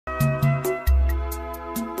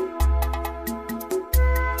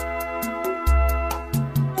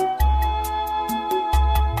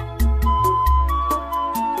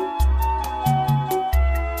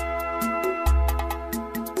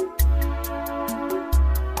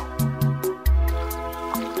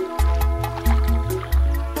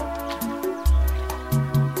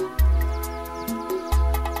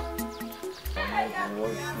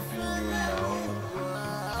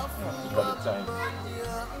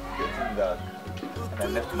came back and I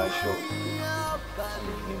left my shop in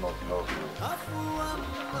the name of love.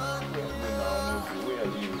 Where are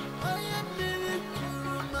you? You're keeping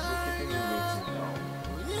me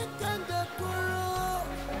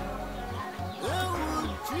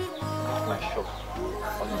waiting now. My shop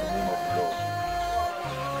all in the name of love.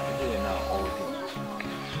 I'm here now all day.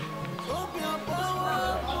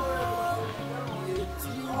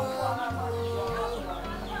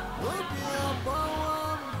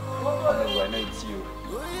 I know it's you.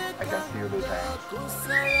 I can feel those hands.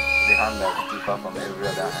 The hand that differ from every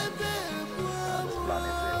other hand on this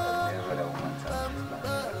planet and every other woman's hand on this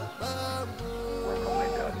planet. Welcome, my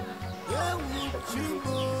darling.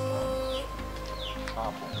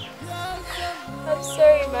 I'm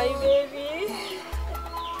sorry, my baby.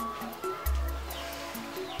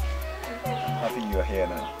 Happy you are here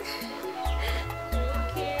now.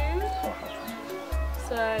 Thank you.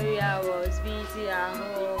 Sorry, I was busy at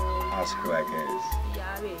home. Ask who I guess.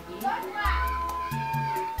 Yeah, baby. You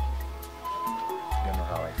don't know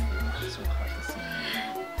how I feel. It's so hard to see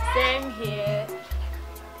you. Same here.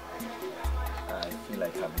 I feel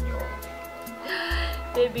like having you all.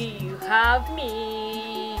 Baby, you have me.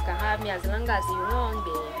 You can have me as long as you want,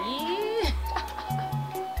 baby.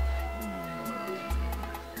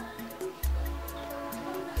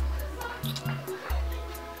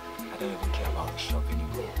 I don't even care about the shop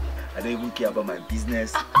anymore. I don't even care about my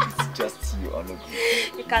business. It's just you,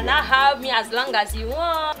 Onogu. You cannot have me as long as you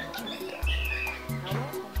want. Thank you, my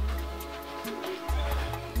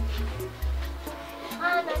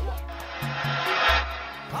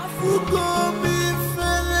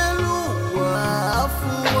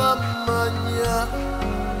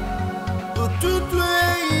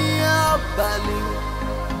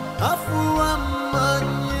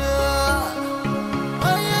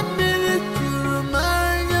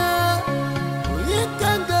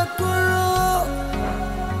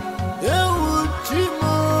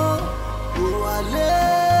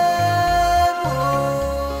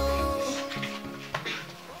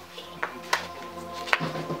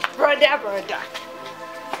Brother.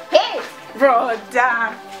 Hey,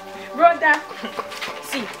 brother.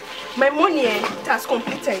 See, my money it has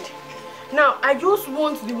completed. Now I just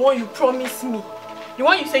want the one you promised me, the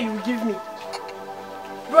one you say you will give me.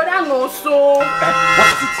 Brother, no so.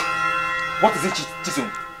 What is it,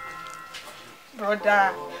 Chisum?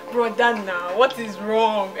 Brother, now, what is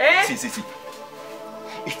wrong? Eh? See.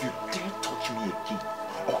 If you dare touch me again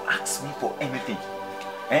or ask me for anything,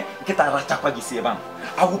 I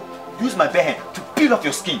will use my bare hand to peel off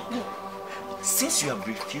your skin. Since you have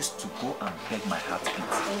refused to go and beg my heartbeat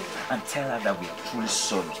and tell her that we are truly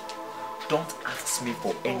sorry, don't ask me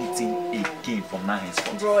for anything again from now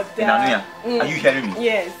henceforth. Brother. Are you hearing me?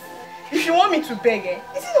 Yes. If you want me to beg,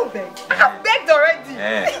 is it not beg? I've begged already.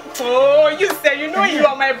 Oh, you said you know you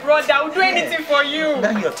are my brother. I will do anything for you.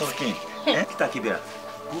 Now you're talking. Peter Kibera,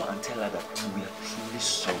 go and tell her that we are truly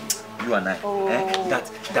sorry. You and I.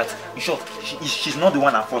 That in short, she's not the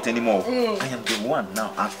one at fault anymore. I am the one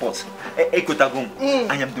now at fault. I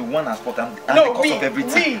am the one at fault. I'm the cause of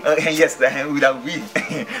everything. Yes, we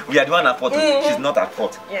are the one at fault. She's not at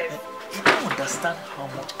fault. Yes. You don't understand how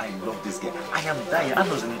much I love this girl. I am dying.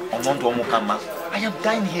 I am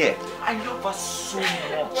dying here. I love her so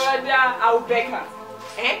much. Brother, I'll beg her.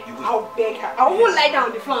 I'll beg her. I won't lie down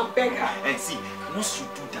on the floor and beg her. And see, once you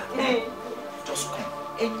do that, just come.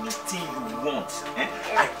 Anything you want,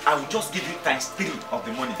 I will just give you ×3 of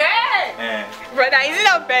the money. Hey! Brother, is it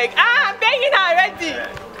not beg? I'm begging her already.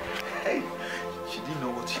 Hey, she didn't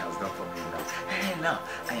know what she has done for me now. Hey, now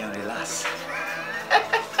I am relaxed.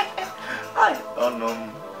 Hi,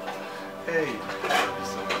 Onum. Hey, I love you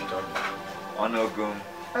so much, Onogum.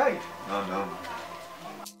 Hey, Onum.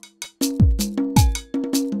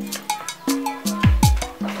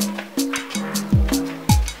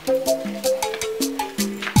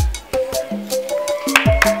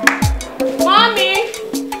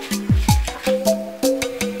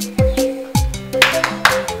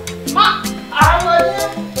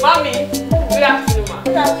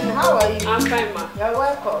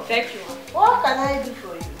 Thank you, ma. What can I do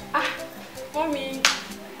for you? Mommy,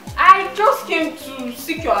 I just came to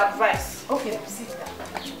seek your advice. Okay, sit down.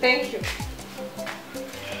 Thank you.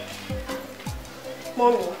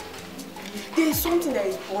 Mommy, there's something that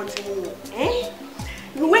is bothering me.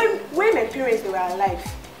 When my parents were alive,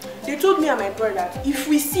 they told me and my brother that if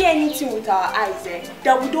we see anything with our eyes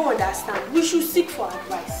that we don't understand, we should seek for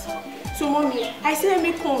advice. So mommy, I said let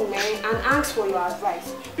me come and ask for your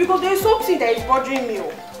advice because there is something that is bothering me.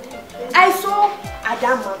 I saw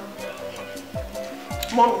Adama.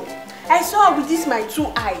 Mommy, I saw her with these my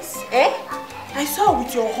 2 eyes. I saw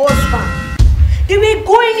with your husband. They were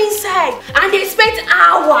going inside and they spent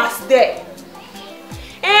hours there.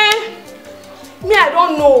 Me, I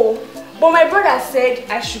don't know. But my brother said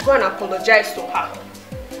I should go and apologize to her.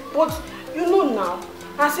 But you know now,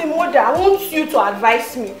 as a mother, I want you to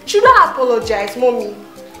advise me. Should I apologize, mommy?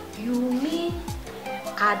 You mean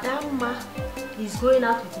Adama is going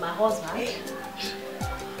out with my husband?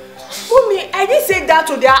 Mommy, I didn't say that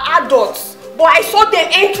to their adults. But I saw them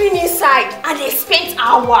entering inside and they spent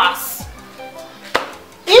hours.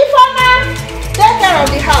 Informer, take care of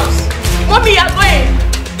the house. Mommy, you're going.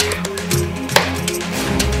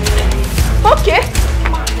 Okay.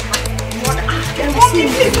 Mommy,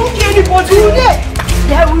 please don't kill anybody.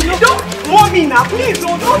 Don't. Mommy, now, please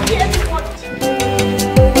don't kill anybody.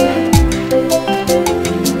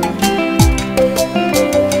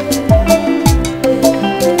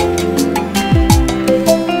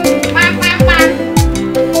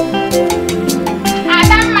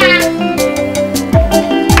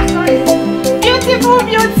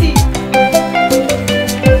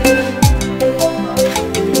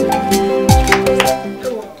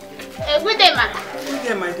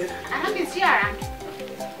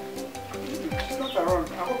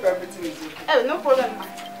 Oh, no problem, ma.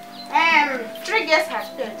 3 guests have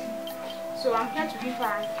stayed, so I'm here to give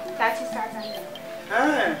her 30,000.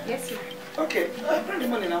 Ah. Yes, ma'am. Okay, bring the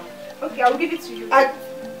money now. Okay, I will give it to you. I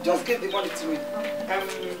just give the money to me.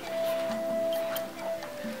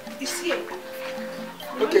 You see?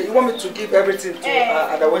 Okay, you want me to give everything to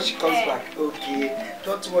Ada when she comes back? Okay,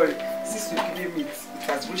 don't worry. Since you give me it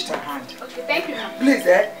has reached her hand. Okay, thank you, ma'am. Please,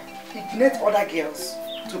 ignite other girls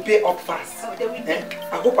to pay up fast. Oh, they will pay.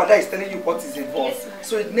 I hope Ada is telling you what is involved. Yes,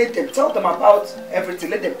 so ignite them, tell them about everything,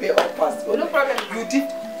 let them pay up fast. No problem. You did.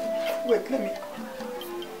 Wait, let me.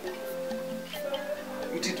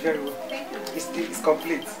 You did very well. Thank you. It's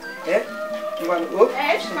complete. Eh? You want to go?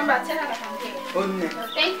 If she come back, tell her that I'm here. Oh, no.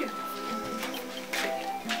 Thank you.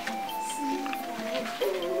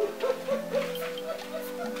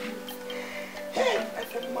 Hey, I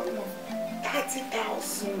can mom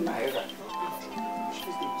 30,000 naira.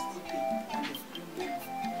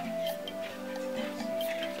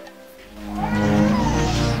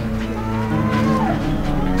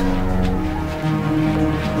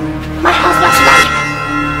 My husband's money.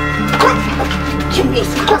 Come. Give me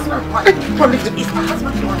his husband's money. Come leave It's my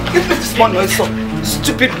husband's money. Give me this money, also.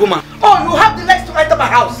 Stupid woman. Oh, you have the legs to enter my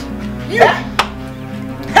house. You?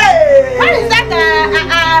 Hey! What is that?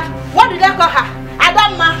 What do they call her?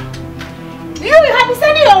 Adama. You have been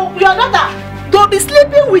sending your daughter to be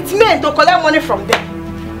sleeping with men to collect money from them.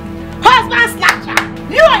 Husband snatcher.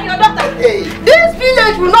 You and your daughter. Hey. This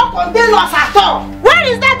village will not contain us at all. Where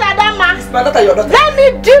is that Adama? Is my daughter your daughter? Let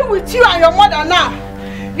me deal with you and your mother now.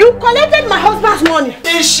 You collected my husband's money.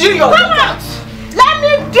 Is she your Come daughter? out. Let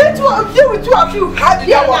me deal with two of you. How did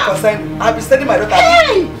that one concern? I've been sending my daughter.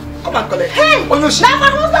 Hey! Come and collect. Hey! Oh, no, she. Now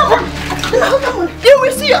my husband money. My husband money. You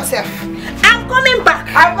will see yourself. I'm coming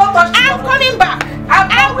back. I'm not touching you. I'm coming back.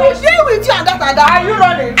 I will deal with you and that and that. Are you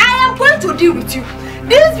running? I am going to deal with you.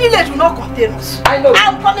 This village will not contain us. I know.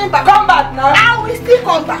 I'm coming back. Come back now. I will still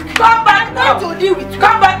come back. Come back now. I'm going to deal with you.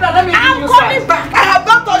 Come back now. Let me feed I'm you coming sand. back. I have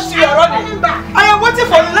not touched you. You're I'm running. coming back. I am waiting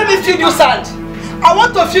for you. Let me feed you sand. I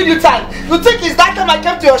want to feed you sand. You think it's that time I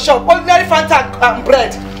came to your shop? Ordinary Fanta and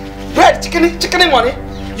bread. Bread, chicken money.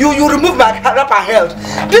 You remove my wrapper held.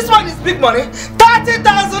 This one is big money. 30,000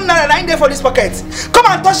 naira in there for this pocket. Come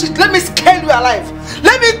and touch it. Let me scale you alive.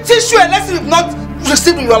 Let me teach you a lesson you've not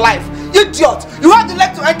received in your life. Idiot! You have the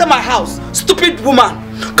leg to enter my house. Stupid woman.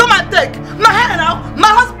 Come and take. My hair now. My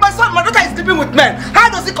husband, my son, my daughter is sleeping with men. How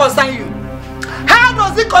does it concern you? How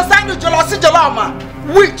does it concern you, Jolosi Joloma?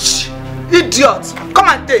 Witch! Idiot! Come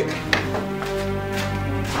and take.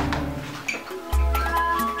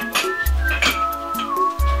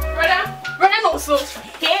 Brother also.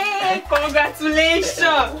 Hey,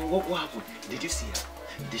 congratulations. What happened? Did you see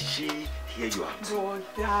her? Did she hear you out?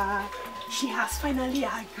 Brother, she has finally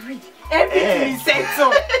agreed. Everything is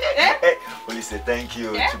settled. Hey, only say thank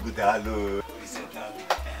you. Chibutalo.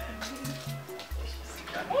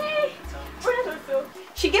 Hey, brother also.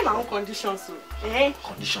 She gave her own conditions. So.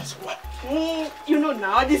 Conditions what? You know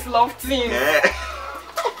now, this love thing.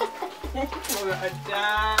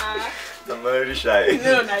 I'm very shy.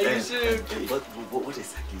 No, no, you should. But what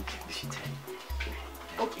exactly did she tell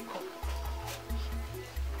you? Okay, come.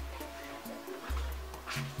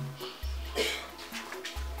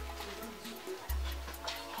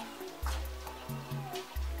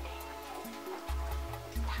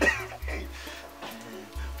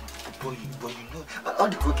 Boy, you know, all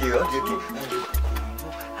the cooking, I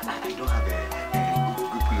don't have a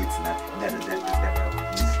good clothes. seats now.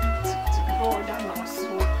 Oh, that's not so.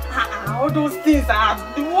 All those things are.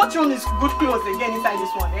 What one is good clothes again inside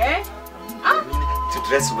this one, eh? To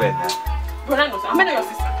dress well now. Brother, no, I'm not your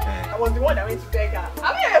sister. I was the one that went to beg her.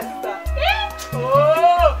 I'm not your sister. Eh?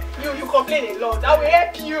 Oh, you complain a lot. I will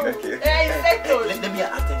help you. Okay. It's settled. Let me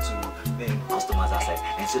attend to the customers outside,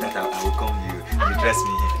 and so that I will come you dress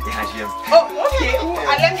me. Oh, okay.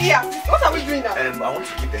 Let me assist. What are we doing now? I want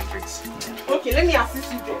to give them drinks. Okay, let me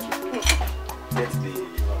assist you there. That's the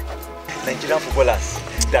Nigerian footballers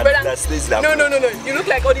that stays there. No. You look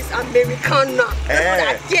like all these American now.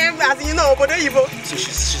 That came as you know, but evil. So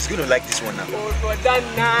she's going to like this one now. Oh, brother,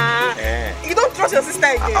 nah. You don't trust your sister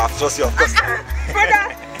again. I trust you, of course.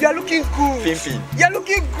 Brother, you're looking good. Pimpin. You're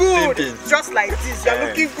looking good. Pimpin. Just like this. You're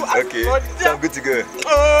looking good. Okay, so I'm good to go.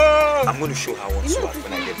 Oh. I'm going to show her one swag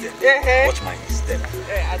when I get there. Watch my step.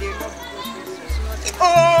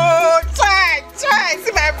 Oh, try.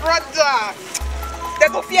 See my brother. They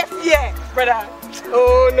go fear, brother.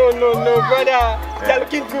 Oh, no, brother. You're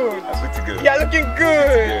looking good. I'm good to go. You're looking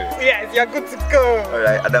good. Yes, you're good to go.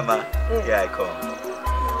 Alright, Adama, here I come.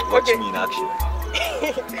 Watch me in action.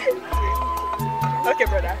 Okay,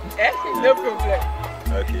 brother. No problem.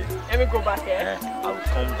 Okay. Let me go back here. I will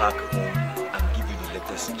come back home and give you the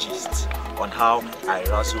latest gist on how I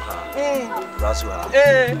wrestle her,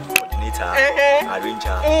 coordinate her, arrange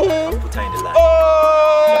her, and put her in the line.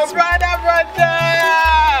 Oh, brother!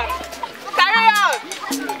 Carry on!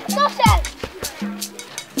 No, sir.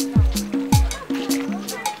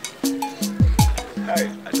 Hi,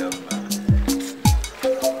 Adama.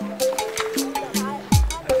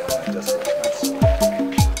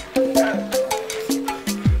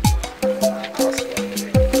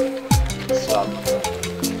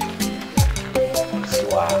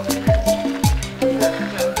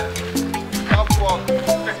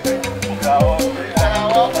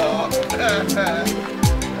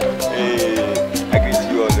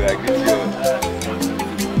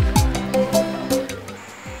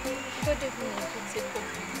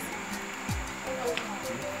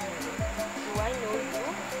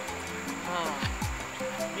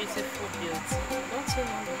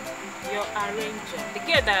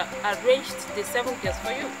 Arranged the 7 girls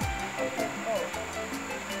for you.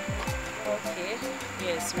 Okay.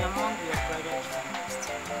 Yes, we are among your brothers.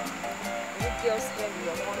 You girls here, we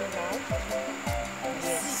are one now.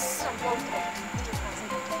 Yes.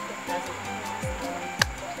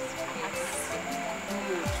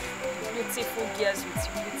 Beautiful girls with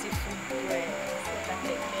beautiful breasts.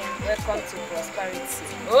 Welcome to prosperity.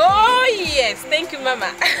 Oh yes, thank you, Mama.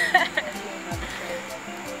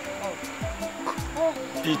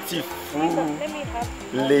 Beautiful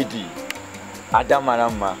lady,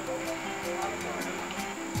 Adamarama,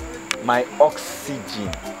 my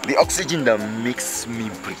oxygen, the oxygen that makes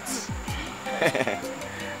me breathe.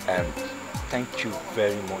 Thank you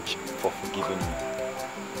very much for forgiving me.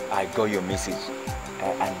 I got your message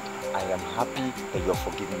and I am happy that you're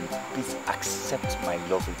forgiving me. Please accept my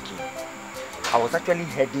love again. I was actually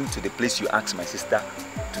heading to the place you asked my sister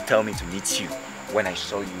to tell me to meet you when I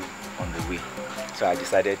saw you on the way. So I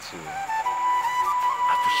decided to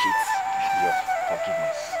appreciate your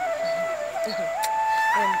forgiveness. Is he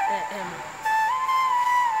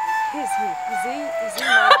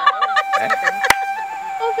mad?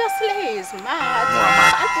 Obviously he's mad.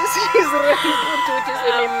 He's really good to it.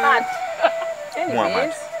 He's mad.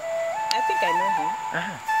 Anyways, I think I know him.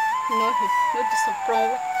 No, he's not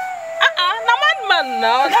disappointed. No madman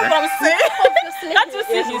now. That's what I'm saying. Obviously, can't you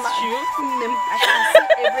see his shoe? I can see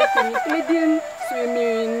everything, including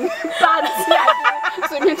swimming, pants,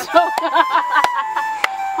 swimming top,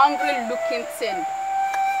 hungry looking thing.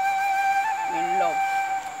 In love.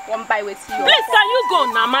 One by with you. Please, can you go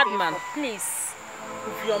now, madman? Please,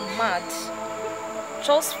 if you're mad,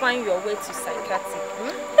 just find your way to psychiatric.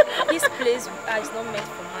 This place is not meant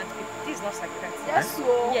for mad people. This is not psychiatric. Yes,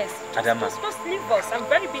 so. Yes. Just leave us. I'm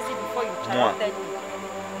very busy before you try to tell me.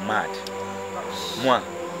 Mad. Moi.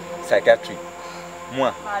 Psychiatry.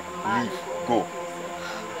 Moi. Leave. Go.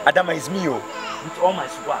 Adama is me, with all my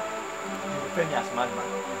swag. You refer me as madman.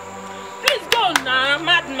 Please go now,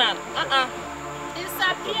 madman.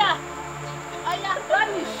 Disappear. I am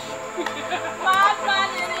vanish. Madman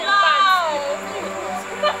in love.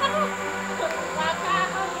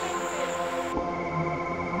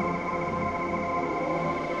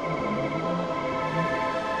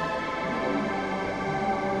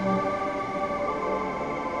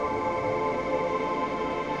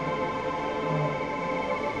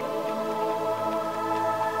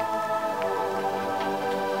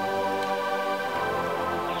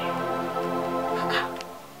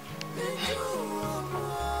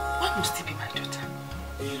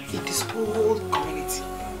 in this whole community.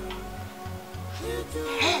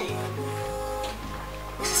 Hey,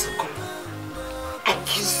 this is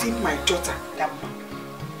accusing my daughter, that man,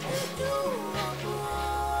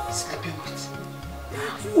 sleeping with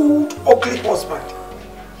old ugly husband.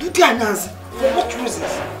 Do they announce for what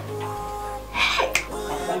reasons? Hey,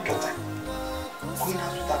 my one daughter going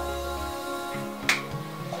out with that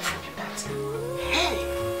coffee party. Hey,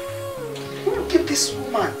 who will give this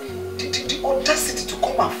woman the audacity to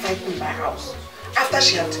come and fight me in my house after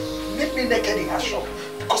she had made me naked in her shop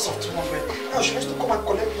because of 200? Now she wants to come and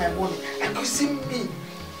collect my money, accusing me,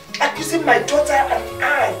 accusing my daughter and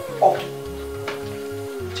I of.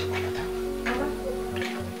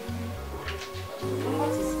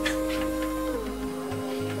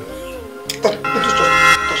 Don't just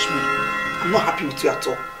touch me. I'm not happy with you at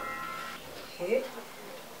all. Hey,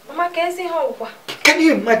 Mama, can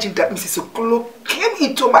you imagine that Mrs. Okolo came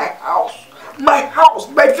into my house, my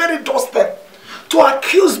very doorstep, to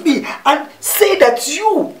accuse me and say that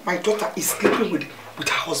you, my daughter, is sleeping with her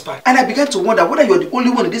husband? And I began to wonder whether you're the only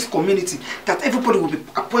one in this community that everybody will be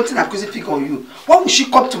appointing an accusing figure on you. Why would she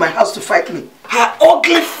come to my house to fight me? Her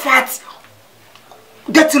ugly, fat,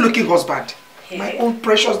 dirty-looking husband. Hey. My own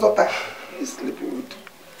precious daughter is sleeping with.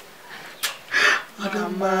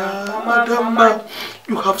 Madam,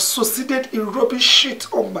 you have succeeded in rubbing shit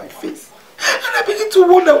on my face. And I begin to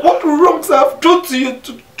wonder what wrongs I have done to you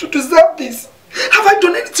to deserve this. Have I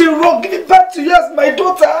done anything wrong giving back to you as my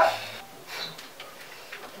daughter?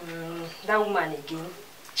 That woman again.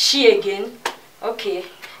 She again. Okay.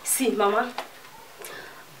 See, Mama.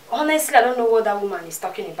 Honestly, I don't know what that woman is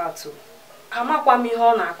talking about too. Mama,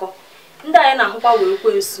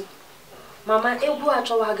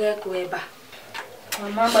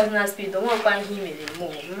 Mama, speed.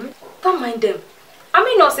 Don't mind them. I'm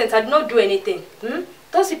innocent. I did not do anything.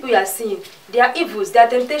 Those people you are seeing, they are evils, they are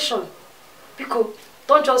temptation. Because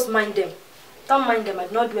don't just mind them. Don't mind them. I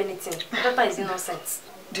did not do anything. My daughter is innocent.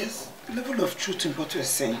 There's a level of truth in what you're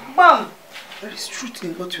saying. Bam! There is truth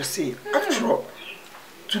in what you're saying. After all,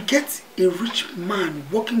 to get a rich man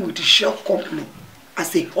working with the shell company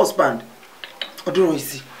as a husband, Odoro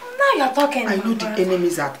is. Now you're talking. I know the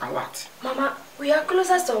enemies are a lot. Mama, we are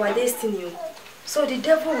closer to our destiny. So the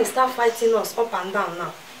devil will start fighting us up and down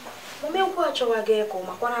now.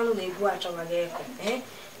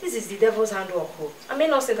 This is the devil's handwork. I mean,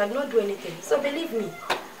 innocent, I did not do anything. So believe me,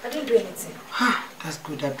 I didn't do anything. That's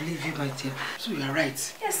good. I believe you, my dear. So you are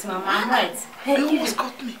right. Yes, Mama, I'm right. You almost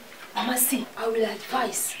got me. Mama, see, I will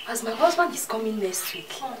advise, as my husband is coming next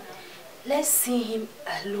week, let's see him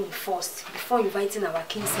alone first before inviting our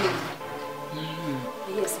kinsmen.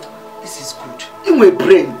 Yes, Mama. This is good. In my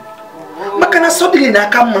brain. Makana suddenly na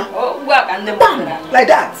kama. Like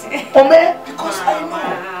that. Because I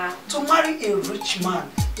know to marry a rich man,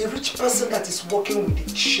 a rich person that is working with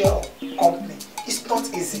the shell company, it's not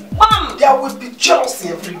easy. Mom! There will be jealousy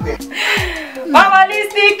everywhere.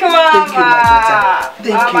 Mamalistic Mama! Thank you, my daughter.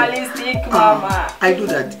 Thank Mamalistic Mama. I know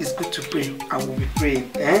that it's good to pray. I will be praying.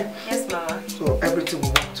 Eh? Yes, Mama. So everything will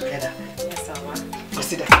work together. Yes, Mama.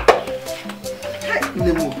 Consider.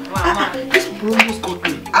 Mama. This almost got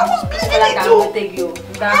me. I was believing it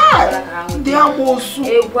too. They are also. We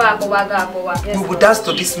will dance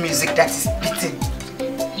to this music that is beating.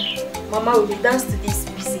 Mama, we will dance to this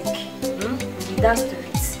music. We will dance to it.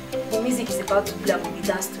 The music is about to play. We will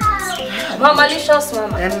dance to it. Mama, malicious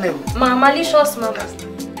Mama. Mama, malicious Mama.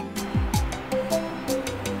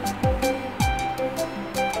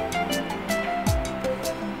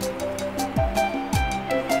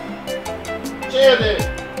 Chile.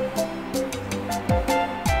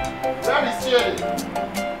 Where is Chile?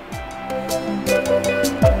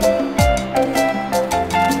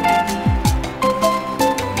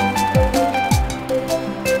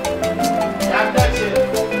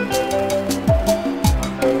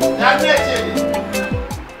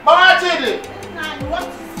 Mama Chile. What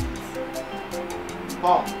is it?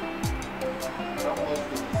 Mom.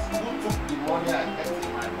 Who took the money and kept it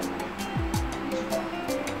in my pocket?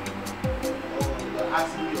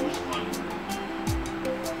 Asking me which money.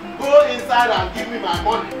 Go inside and give me my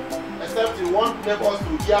money. Except you want neighbors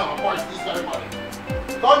to hear our voice this very morning.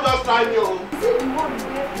 Don't just try me, oh. Is it the one you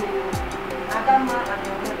gave to Adama and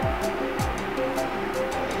your mother?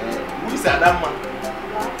 Who is Adama?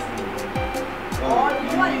 Or the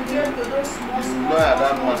one you gave to those small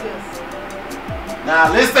girls?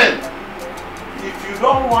 Now listen. If you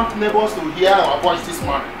don't want neighbors to hear our voice this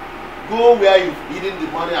morning, go where you've hidden the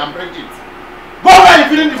money and bring it. Go where you've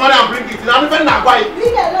hidden the money and bring it. I'm even not going.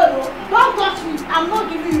 Leave alone. Don't touch me. I'm not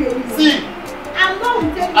giving you a reason. See, I'm not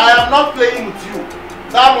with you. I am not playing with you.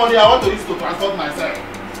 That money I want to use to transport myself.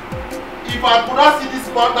 If I could not see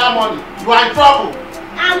that money, you are in trouble.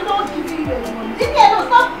 I'm not giving you any money. Leave me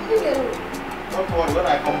alone. Stop. Leave me alone. Don't worry, when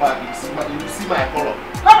I come back, you see my color.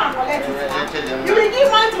 Come and collect it. You will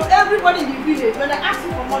give money to everybody in the village. When I ask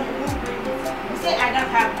you for money, you won't bring it. You say I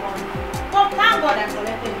don't have money. But thank God I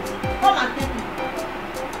collected it. Come and take it.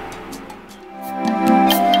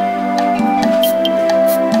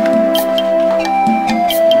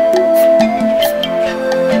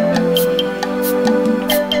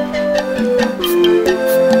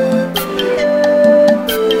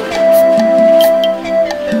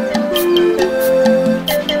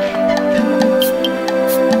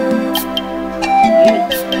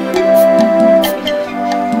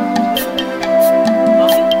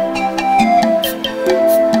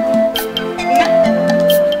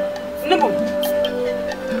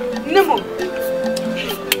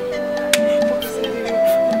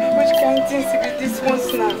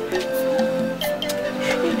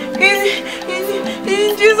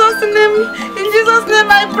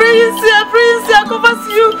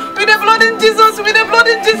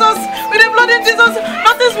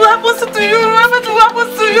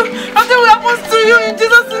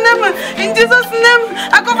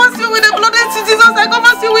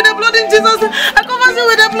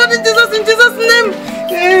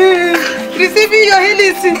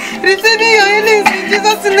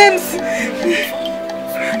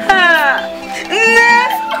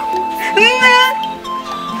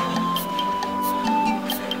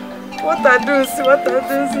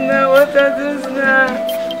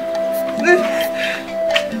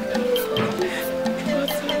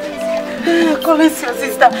 I'm calling your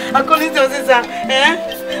sister. I'm calling your sister.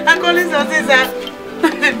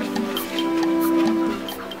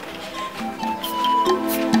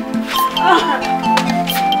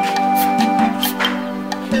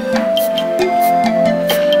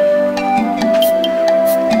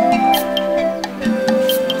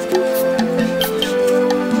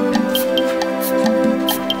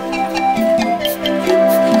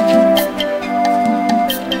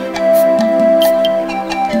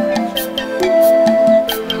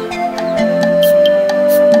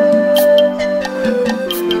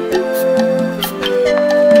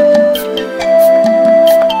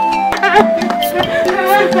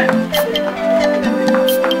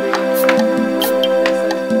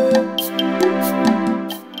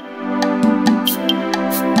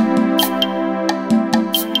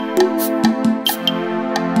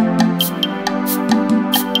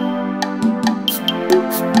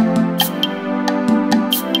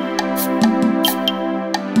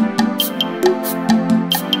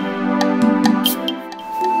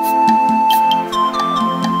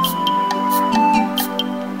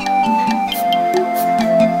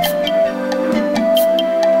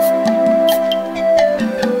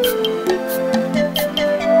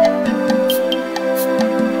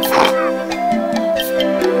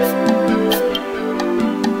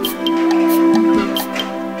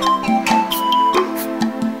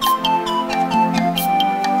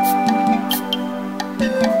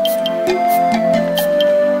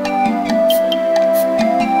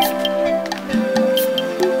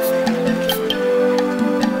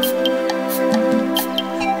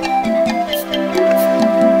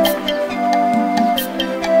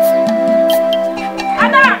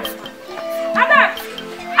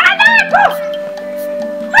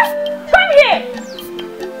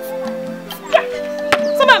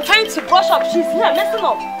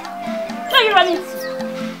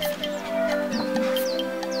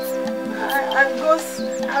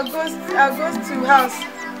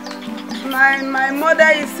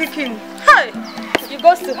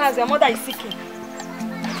 Your mother is seeking.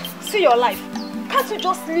 See your life. Can't you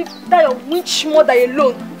just leave that your witch mother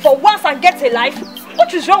alone for once and get a life?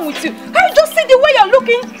 What is wrong with you? Can't you just see the way you're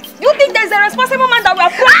looking? You think there's a responsible man that we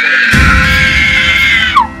are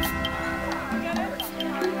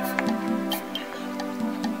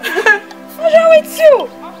What's wrong with you?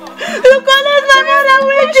 You connect my mother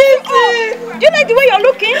with this. Do you like the way you're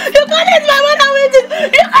looking? You connect my mother with this.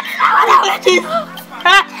 You connect my mother with this.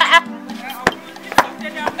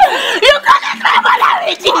 You connect my mother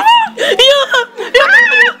with this.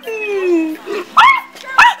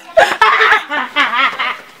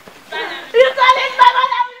 You connect my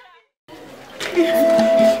mother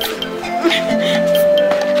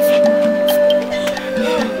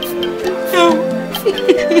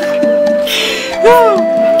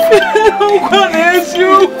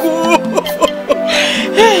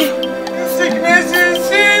sickness is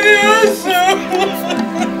serious.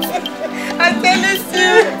 I tell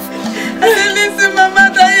you, my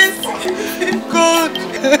mother is God.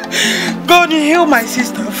 God, heal my sister.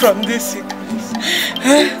 from this sickness.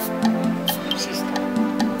 Sister,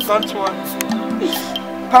 don't worry.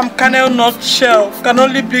 Palm kernel nut shell can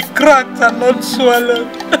only be cracked and not swallowed.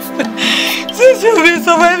 Since you've been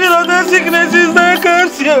surviving other sicknesses that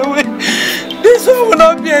comes your way, this one will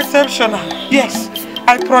not be exceptional. Yes,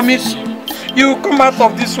 I promise you. You will come out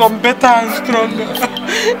of this one better and stronger.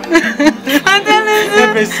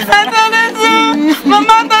 Annisi,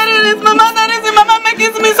 Mama Annisi, Mama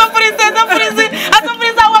makes me so free, I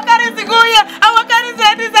walk out in the go here, I walk out in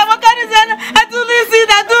this, I walk out in that, I do this,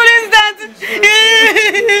 that.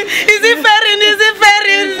 Is it fair?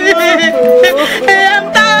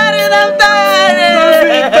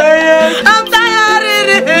 I'm tired.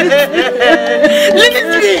 Leave it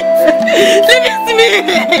to me.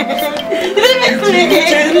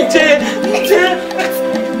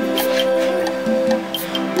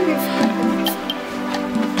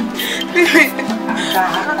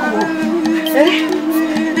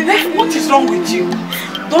 What is wrong with you?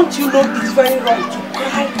 Don't you know it's very wrong to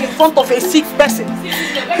cry in front of a sick person?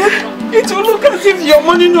 It will look as if your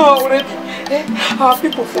money know already. Our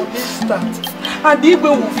people for this start. And the Igwe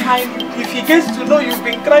will find you if he gets to know you've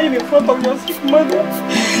been crying in front of your sick mother.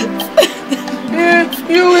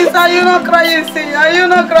 You not crying, are you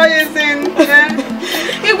not crying,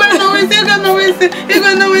 Igwe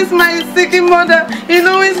knows my sick mother. He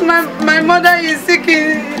knows my mother is sick.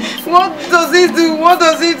 What does he do?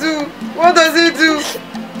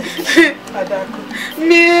 Adako.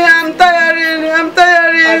 Me, I'm tiring.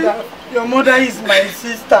 Adako, your mother is my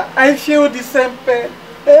sister. I feel the same pain.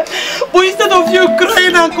 But instead of you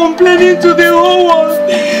crying and complaining to the whole world,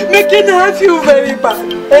 making her feel very bad,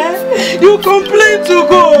 you complain to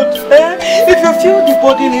God. If you feel the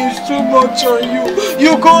burden is too much on you,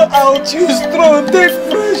 you go out, you stroll, take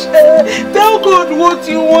fresh air, tell God what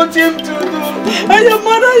you want him to do, and your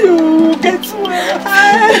mother, you will get well.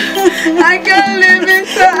 I can't live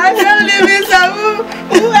inside.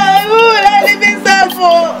 Who will I live inside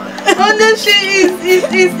for? Only she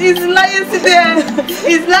is lying there.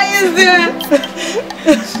 Is lying there.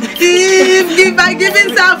 If by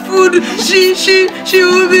giving her food, she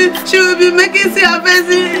will be making her face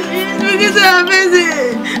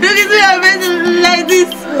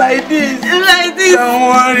like this. Don't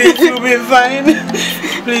worry, it will be fine.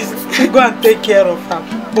 Please go and take care of her.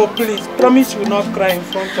 But please promise you will not cry in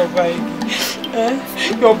front of her again.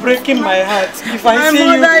 You're breaking my heart. If I see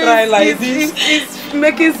you cry like this, it's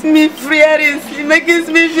making me furious.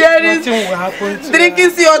 nothing will happen to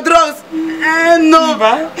Drinking your drugs. No.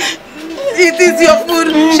 Eva? It is your food.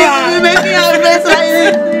 She will be making her face like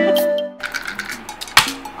this.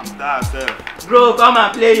 I'm tired, sir. Bro, come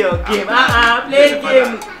and play your game. Play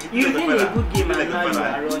game. You did a good game and now you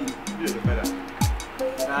are running. You like a feather.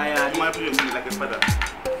 You might play your game like a feather.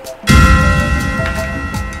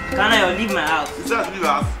 Can I leave my house? You said to leave your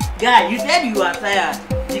house? Guy, you said you are tired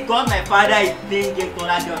because my father is playing game to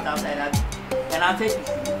that just outside that. And I said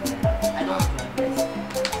I don't want to advise.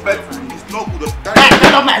 But it's not good.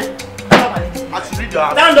 Stand up and I should leave your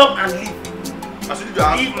house. stand up and leave. I should leave your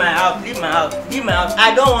house. Leave my house.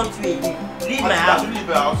 I don't want you again. Leave my house. I should leave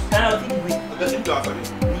your house. Can I leave it? Okay, leave your house, Abi.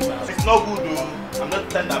 Leave my house. It's not good though. I'm not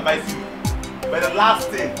trying to advise you. But the last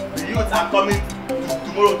thing, the youths are coming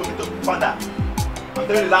tomorrow to meet your father. I'm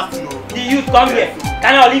telling you the last thing though. The youth come here.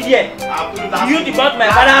 Can I live here? The youth got my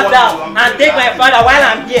father's house and take my father while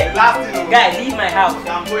I'm here. The last thing though. Guy, leave my house.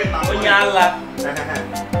 I'm going. Onyala.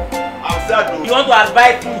 I'm sad though. You want to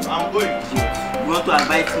advise me? I'm going. You want to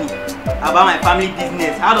advise me about my family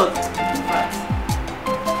business? How does it?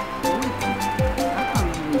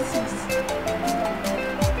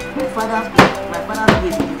 In fact, my father's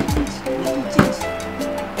place in the village need to change.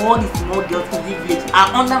 All the small girls in the village are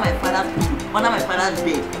under my father's pillow, under my father's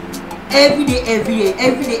bed. Every day.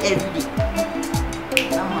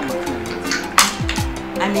 That man must be it.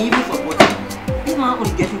 And they even support him. This man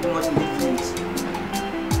only getting too much in this village.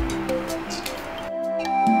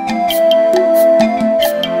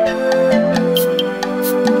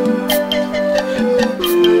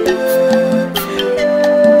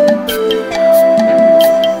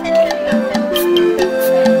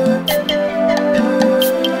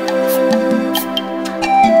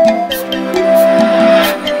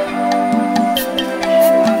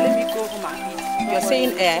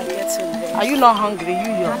 Are you not hungry?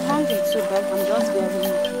 I'm hungry too, but I'm just very hungry.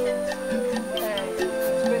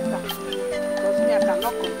 Because me, I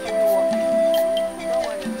cannot continue working. Don't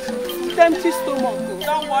worry. It's empty stomach.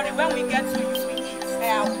 Don't worry, when we get to you, we eat.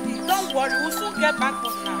 Don't worry, we'll soon get back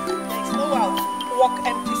home now. There's no way I'll walk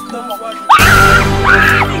empty stomach. Why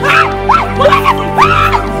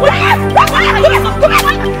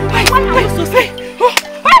are you so sad?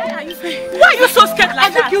 Why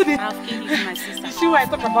you I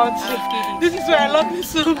talk about you. This is why I love you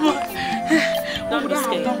so much. Don't be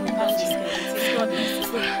scared. Don't be scared. It's not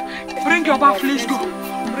necessary. Bring your bag, please go.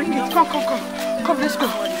 Bring it. Come, let's go.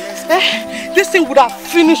 This thing would have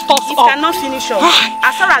finished us It up. cannot finish us.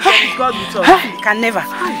 As far as there is God with us, it can never.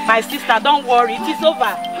 My sister, don't worry. It is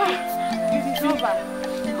over. It is over.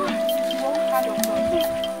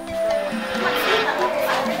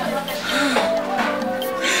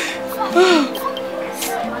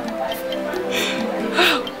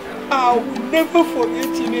 I will never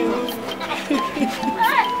forget you.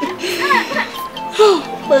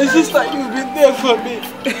 My sister, you've been there for me.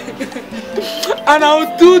 And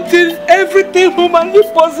I'll do everything humanly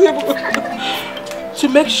possible to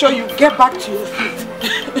make sure you get back to your feet.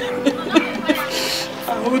 I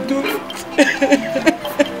will do it.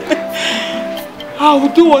 I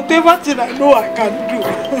will do whatever thing I know I can do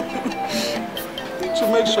to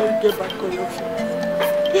make sure you get back on your feet.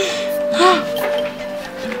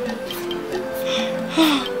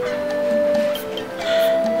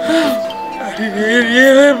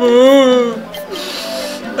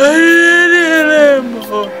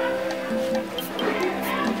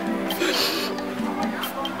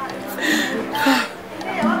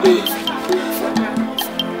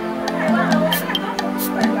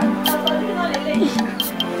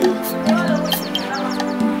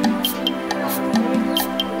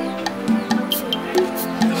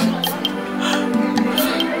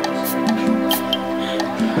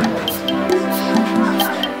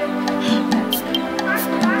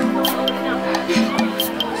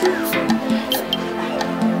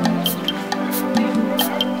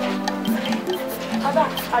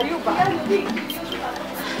 Are you back?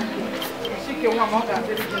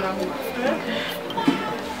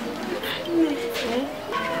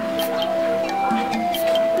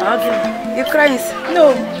 You're crying? No,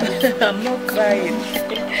 I'm not crying.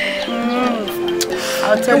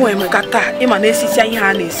 I'll tell you. Kata, I'm Annisi. I'm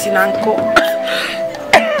Annisi. Nanko.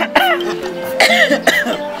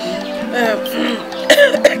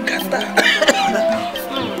 Kata. Kata.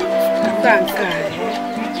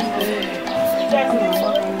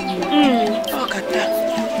 Oh, Kata.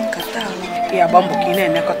 Kata. Yeah, bambu kine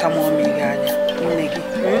ne kata mo amiganya. Negi.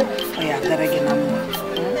 Oh yeah, daragi namu.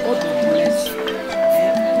 God will bless you.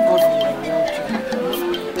 God will reward you.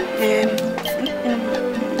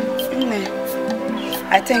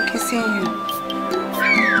 I thank you seeing you.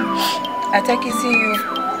 I thank you seeing you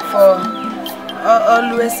for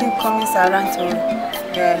always coming around to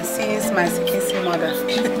see my sick mother.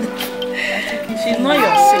 She's not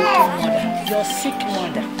your sick mother. Your sick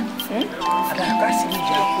mother.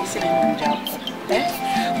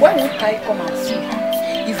 When would I come and see her?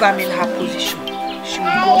 If I'm in her position, she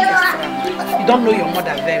will go extra. You don't know your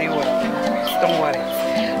mother very well. Don't worry.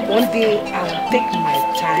 One day I will take my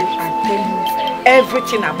time and tell you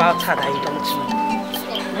everything about her that you don't know.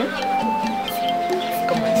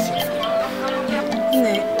 Come and see.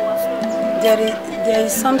 There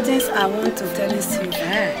is something I want to tell you.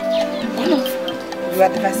 You are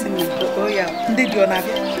advising me. Oh yeah. Did you know?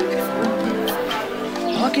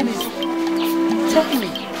 What can you say? Tell me.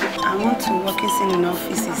 I want to work in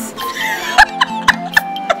offices.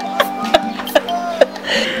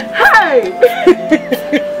 Hi!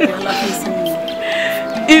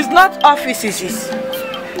 It's not offices.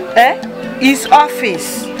 It's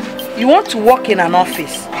office. You want to work in an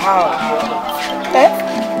office. How?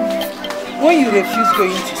 When you refuse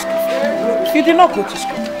going to school, you did not go to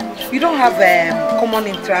school. You don't have common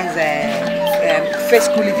entrance first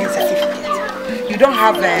school living certificate. You don't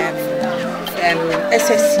have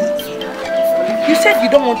SSC. You said you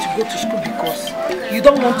don't want to go to school because you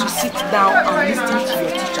don't want to sit down and listen to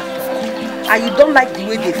your teacher talk. And you don't like the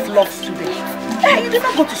way they flog students. You did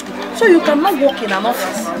not go to school. So you cannot work in an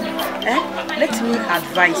office. Let me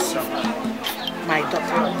advise you, my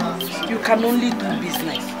daughter. You can only do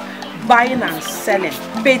business. Buying and selling.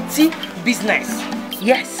 Petty business.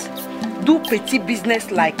 Yes. Do petty business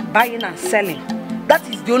like buying and selling. That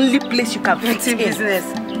is the only place you can fit in. Business.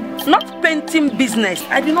 Not painting business.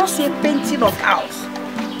 I did not say painting of house.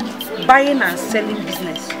 Buying and selling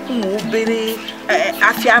business.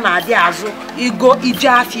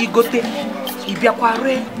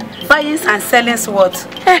 Buying and selling what?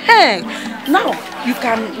 Now you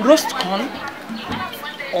can roast corn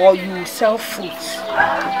or you sell fruits.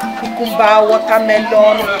 Cucumber,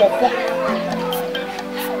 watermelon, cocoa.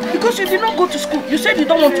 Because you did not go to school. You said you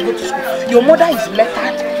don't want to go to school. Your mother is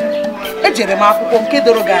lettered. But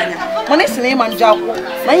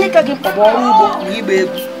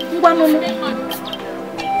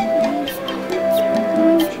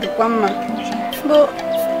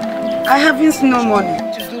I haven't no money.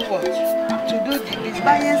 To do what? To do just the business.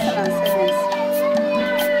 Buying and selling.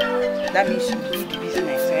 That means you do the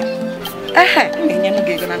business, and you're not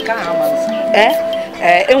going to come.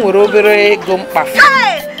 And we're over a gum puff.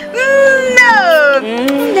 No!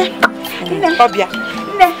 Obia.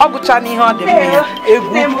 Obuchani ho de me egu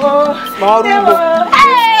marugo.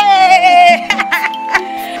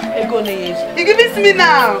 Ego na yesu. You give it to me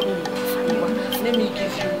now. Let me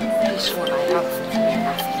give you this one I have.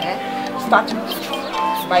 Start with it.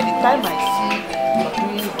 By the time I see you're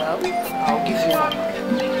doing well, I'll give you more.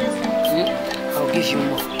 I'll give you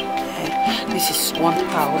more. This is 1,000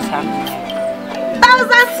 naira.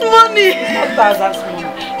 Thousands money. Not thousands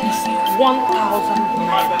money. It's 1,000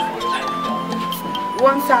 naira.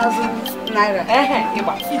 1,000 naira.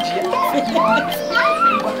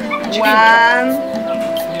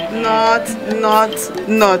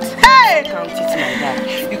 Not. Hey! Count it like that.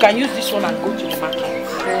 You can use this one and go to the market.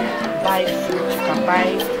 Buy fruit. You can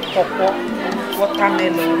buy pawpaw,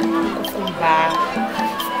 watermelon, cucumber.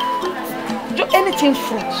 Do anything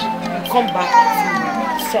fruit. You come back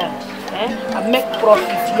to sell. And make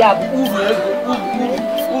profit. Yeah,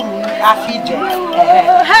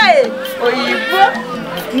 Hey! Oyibo.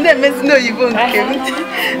 No Oyibo nke m.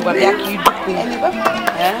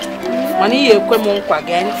 Mana ihe ekwe m nkwa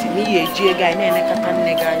ga ntị na ihe eji ego anyị na-enekọta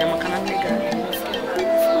nne gị anya maka na nne gị anya.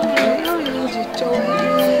 Ji chọọ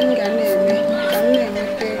ihe nga na-eme ka m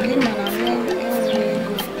na-emepe gị mana m enweghị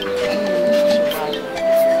ego.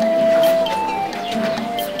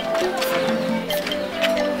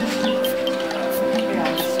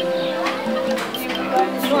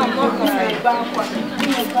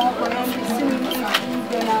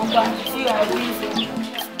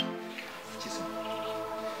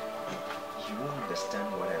 You won't understand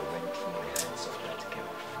what I went through in the hands of that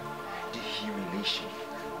girl. The humiliation,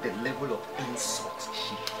 the level of insult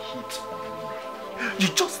she heaped on me. You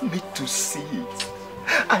just need to see it.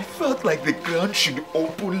 I felt like the ground should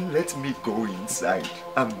open, let me go inside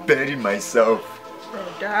and bury myself.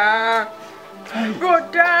 Brother.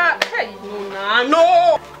 Hey,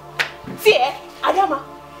 no. See, Adama,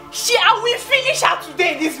 I will finish her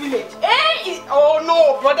today in this village. Oh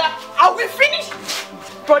no, brother, I will finish.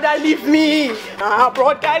 Brother, leave me.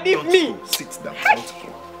 Brother, leave me. Sit down.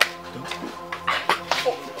 Don't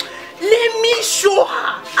go. Let me show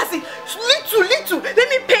her. I say, little. Let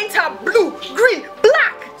me paint her blue, green,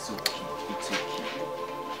 black. It's okay.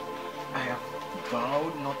 I have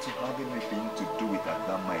vowed not to have anything to do with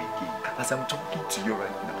Adama again. As I'm talking to you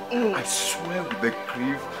right now, I swear with the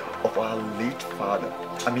grave of our late father,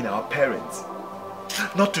 our parents,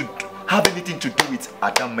 not to have anything to do with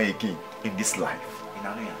Adama again in this life.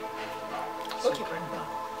 Okay,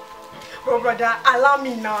 brother, allow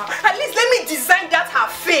me now. At least let me design that her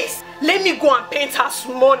face. Let me go and paint her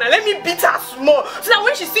small now. Let me beat her small. So that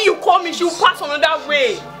when she see you coming, she'll pass another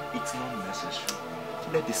way. It's not necessary.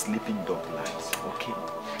 Let the sleeping dog lie, okay?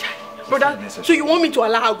 Brother, so you want me to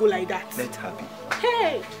allow her go like that? Let her be.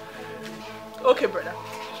 Hey. Okay, brother.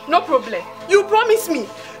 No problem. You promise me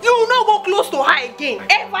you will not go close to her again,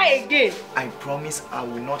 ever again. I promise I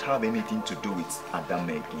will not have anything to do with Adama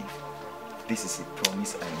again. This is a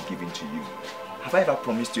promise I am giving to you. Have I ever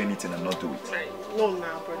promised you anything and not do it? No,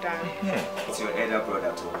 brother. Yeah. It's your elder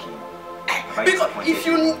brother talking. Because if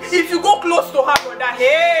you go close to her, brother,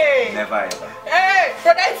 hey. Never ever. Hey,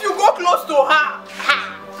 brother, if you go close to her,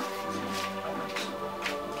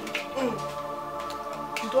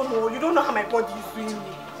 you don't know how my body is doing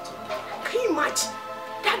me. Can you imagine?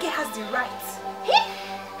 That girl has the right.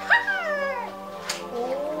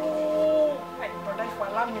 Oh, my brother, if you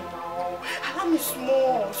allow me now, allow me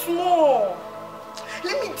small.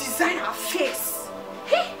 Let me design her face.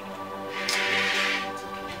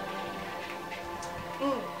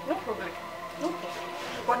 No problem.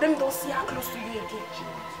 But then don't see her close to you again.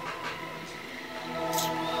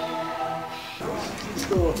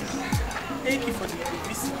 Thank you for the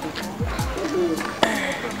visit.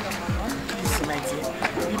 Listen, my dear,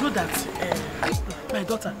 you know that my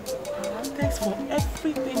daughter, thanks for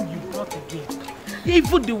everything you brought again.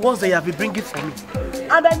 Even the ones that you have been bringing for me.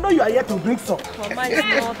 And I know you are here to bring some. Mama, it's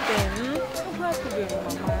nothing.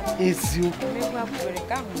 It's you.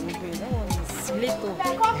 It's little.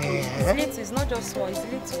 It's not just small, it's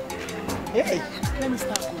little. Hey, let me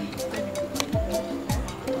start going.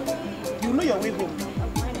 You know your way home.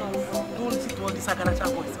 Don't listen to all these Agaracha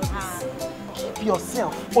boys. Keep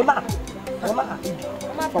yourself. Ola,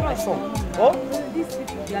 for my son. Oh? These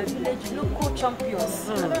people, they are village local champions.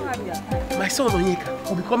 I don't have their time. My son Onyeka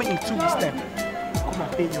will be coming in 2 weeks' time. Come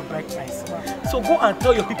and pay your bride price. So go and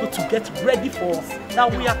tell your people to get ready for us. Now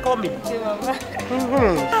we are coming. Okay, Mama.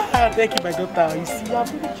 Thank you, my daughter. You see, you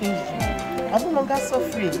have really changed you. I'm no longer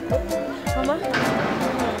suffering. Mama,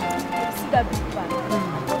 see that big bag I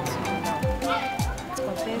got to you now. It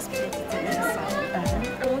contains plenty things inside.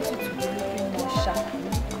 I want you to be looking more sharp.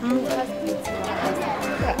 It has plenty of things.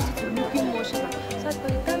 I want you to be looking more sharp. So that by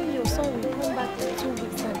the time your son will come back in 2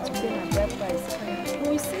 weeks time to pay my bride price, we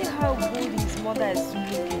will see how good his mother is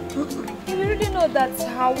looking. You will really know that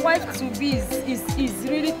her wife to be is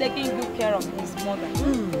really taking good care of his mother.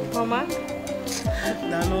 Mama?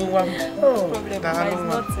 No problem. Mama, it's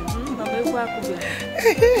nothing. Okay,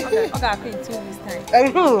 in 2 weeks time.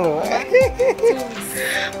 2 weeks.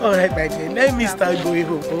 Alright, my dear. Let me start going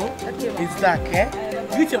home. Okay, it's dark, eh?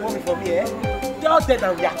 Greet your mommy for me, eh? Tell them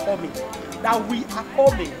that we are coming. That we are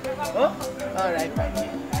coming. Huh? Alright, my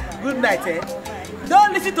dear. Good night, eh?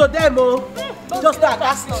 Don't listen to them, oh. Just that.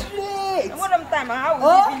 That's straight. One of time, how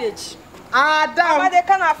will the village? Adam. Mama, they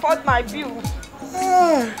can't afford my bill.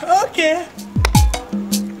 Okay.